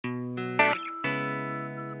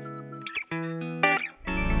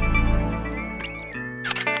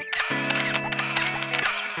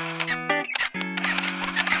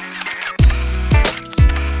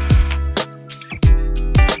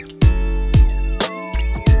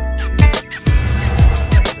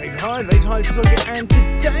Hi Photography, and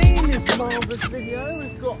today in this marvellous video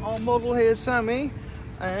we've got our model here, Sammy,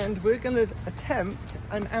 and we're going to attempt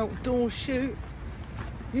an outdoor shoot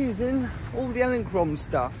using all the Elinchrom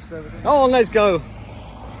stuff. So, on, let's go!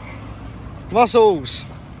 Muscles!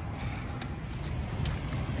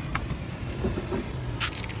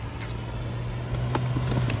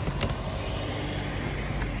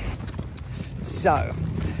 So,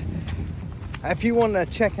 if you want to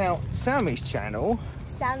check out Sammy's channel,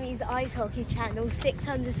 Sammy's Ice Hockey channel,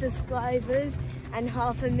 600 subscribers and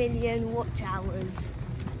 500,000 watch hours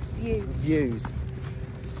views.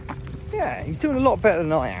 Yeah, he's doing a lot better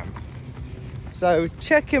than I am. So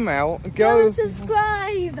check him out. Go and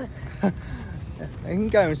subscribe. You can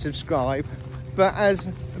go and subscribe. But as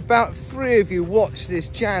about 3 of you watch this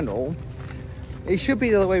channel, it should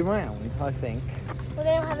be the other way around, I think. Well,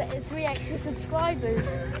 they don't have 3 extra subscribers.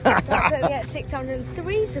 That put me at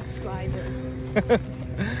 603 subscribers.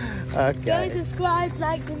 Okay. Go and subscribe,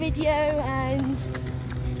 like the video, and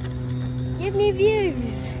give me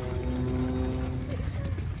views.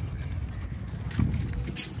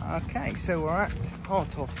 Okay, so we're at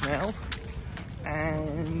Hot Off now,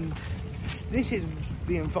 and this is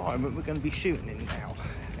the environment we're going to be shooting in now.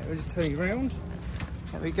 Let me just turn you around.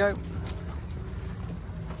 There we go.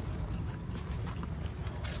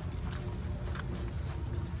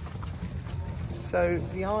 So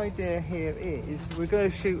the idea here is we're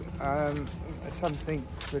going to shoot something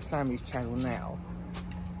for Sammy's channel now.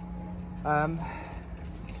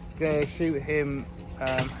 Going to shoot him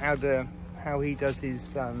how he does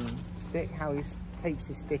his stick, how he tapes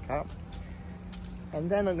his stick up, and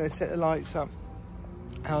then I'm going to set the lights up.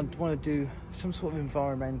 I want to do some sort of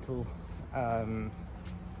environmental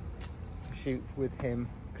shoot with him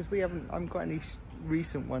because I haven't got any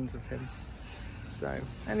recent ones of him. So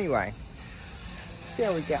anyway. See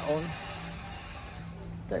how we get on.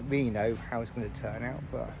 Don't really know how it's going to turn out,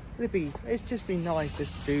 but it's just been nice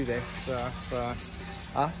just to do this for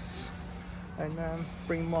us and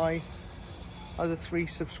bring my other 3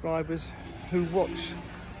 subscribers who watch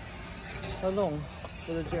along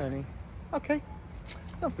for the journey. Okay,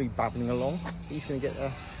 not be babbling along. He's going to get the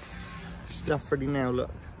stuff ready now.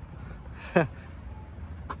 Look.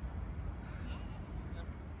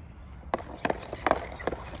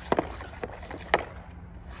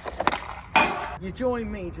 You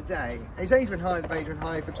join me today. It's Adrian Hyde of Adrian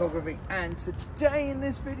Hyde Photography, and today in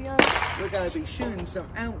this video we're going to be shooting some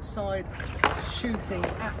outside shooting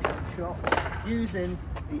action shots using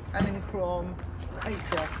the Elinchrom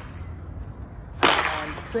HS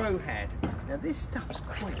Pro Head. Now this stuff's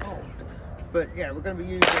quite old, but yeah, we're going to be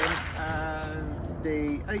using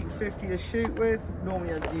the 850 to shoot with.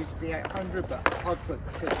 Normally I'd use the 800, but I've put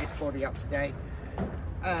this body up today,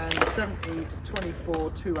 and 70 to 24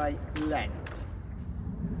 2.8 lens.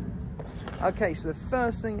 Okay, so the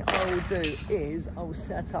first thing I will do is I will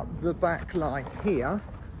set up the backlight here,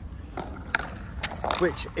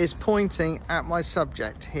 which is pointing at my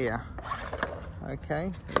subject here.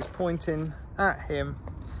 Okay, it's pointing at him,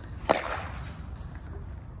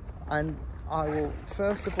 and I will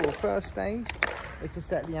first stage is to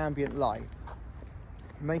set the ambient light,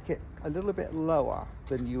 make it a little bit lower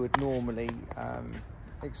than you would normally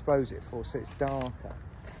expose it for, so it's darker.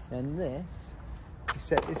 And this, you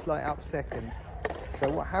set this light up second. So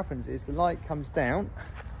what happens is the light comes down,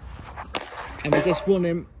 and we just want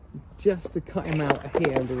him just to cut him out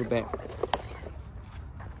here a little bit.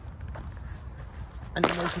 And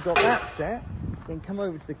then once you've got that set, then come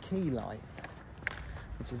over to the key light,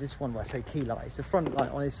 which is this one where I say key light. It's the front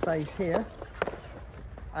light on his face here,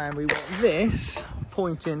 and we want this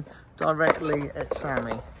pointing directly at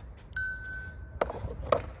Sammy.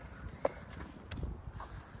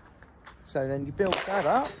 So then you build that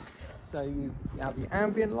up. So you have the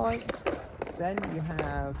ambient light, then you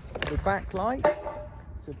have the backlight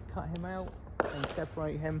to cut him out and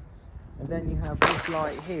separate him, and then you have this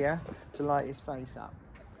light here to light his face up.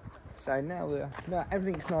 So now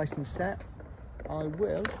everything's nice and set, I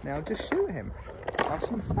will now just shoot him. Have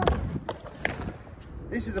some fun.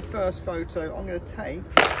 This is the first photo I'm going to take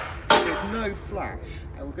with no flash,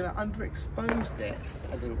 and we're going to underexpose this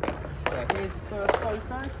a little bit. So here's the first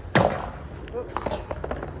photo. Oops.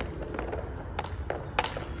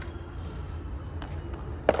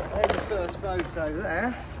 There's the first photo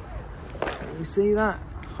there. You see that?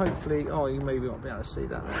 Hopefully, oh, you maybe won't be able to see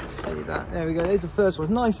that. Let's see that. There we go. There's the first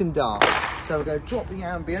one, nice and dark. So we're going to drop the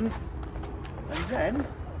ambient, and then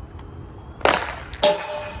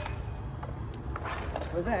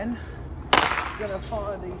we're going to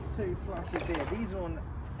fire these 2 flashes here. These are on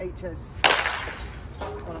HS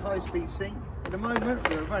on a high-speed sync. At the moment,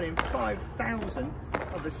 we're running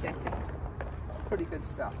 5,000th of a second. Pretty good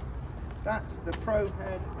stuff. That's the Pro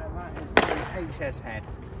head, and that is the HS head.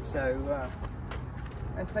 So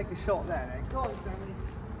let's take a shot there then. Go on, Sammy.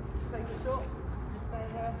 Take a shot. Just stay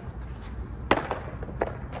there.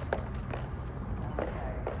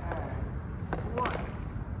 Okay, and 1,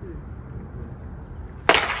 2.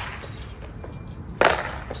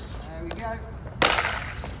 There we go.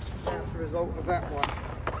 That's the result of that one.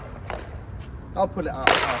 I'll put it up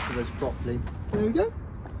afterwards properly. There we go.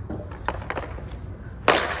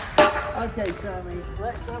 Okay, Sammy,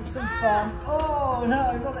 let's have some fun. Oh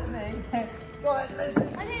no, not at me. Right,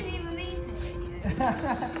 listen. I didn't even mean to hit you.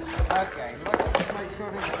 Okay, let's make sure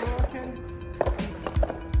it's working.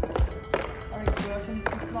 Are it's working?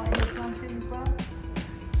 Just like your flashing as well.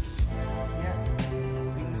 Yeah,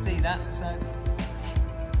 you can see that. So,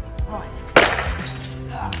 right.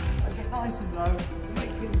 I get nice and low to make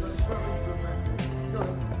things look very dramatic. Go.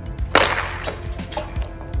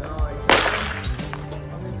 Nice.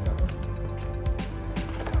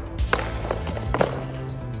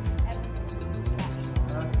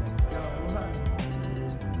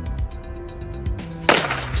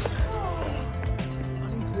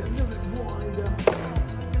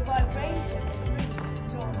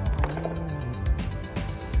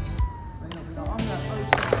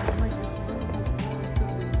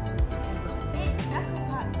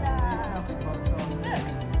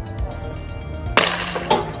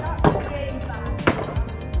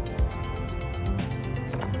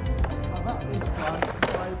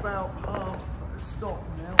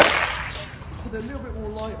 Put a little bit more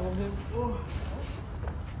light on him. Oh.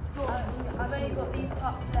 I've only got these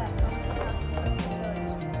cups left.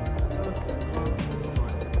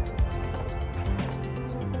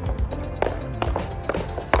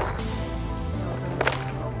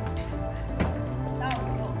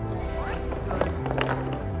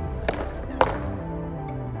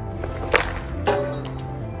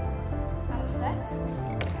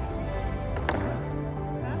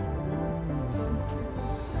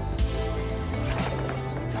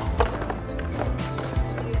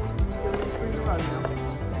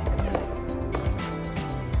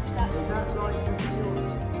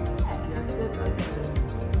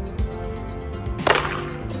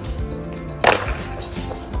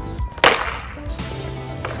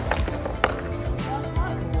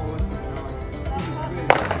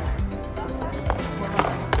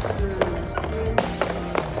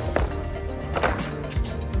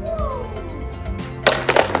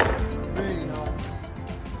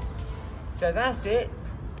 So that's it.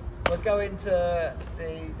 We're going to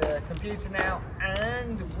the computer now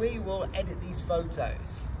and we will edit these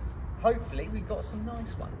photos. Hopefully we've got some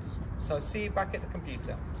nice ones. So I'll see you back at the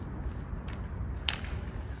computer.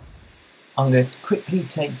 I'm going to quickly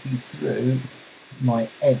take you through my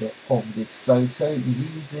edit of this photo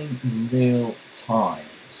using real time.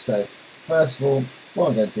 So first of all, what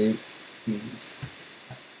I'm going to do is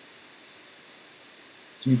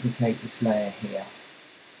duplicate this layer here.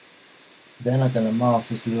 Then I'm going to mask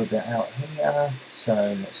this a little bit out here. So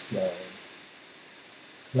let's go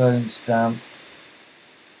clone stamp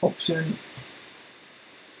option.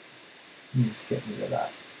 And just get rid of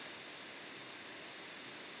that.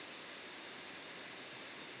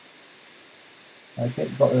 Okay,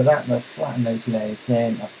 got rid of that. I'm going to flatten those layers.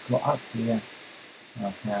 Then I've got up here, I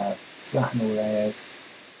have flatten all layers.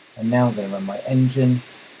 And now I'm going to run my engine.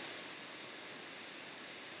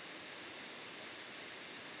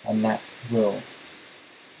 And that will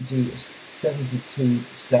do a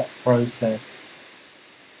 72-step process.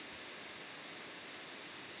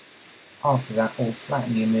 After that, I'll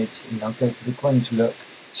flatten the image and I'll go for the grunge look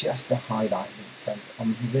just to highlight it. So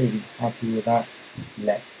I'm really happy with that.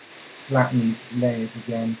 Let's flatten these layers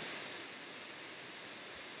again.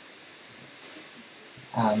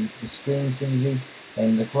 And the screen synergy,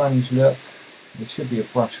 then the grunge look, there should be a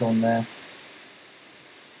brush on there.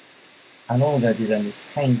 And all I'm going to do then is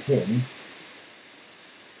paint in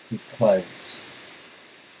his clothes.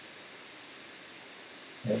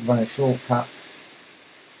 Run a shortcut.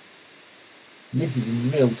 This is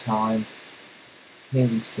in real time. Here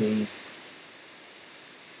we see,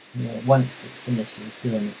 once it finishes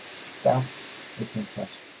doing its stuff, we can press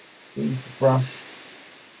B for brush,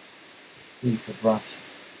 B for brush,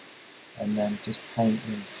 and then just paint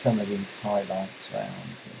in some of these highlights around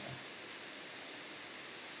here.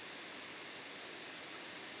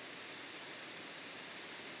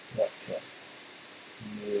 Gotcha.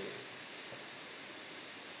 Yeah.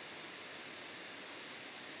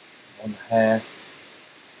 On hair,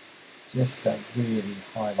 just to really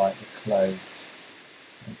highlight the clothes,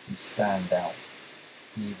 make them stand out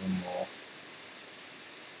even more.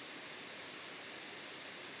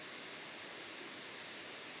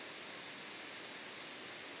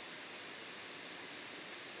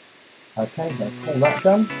 Okay, I'm going to call that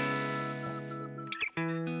done.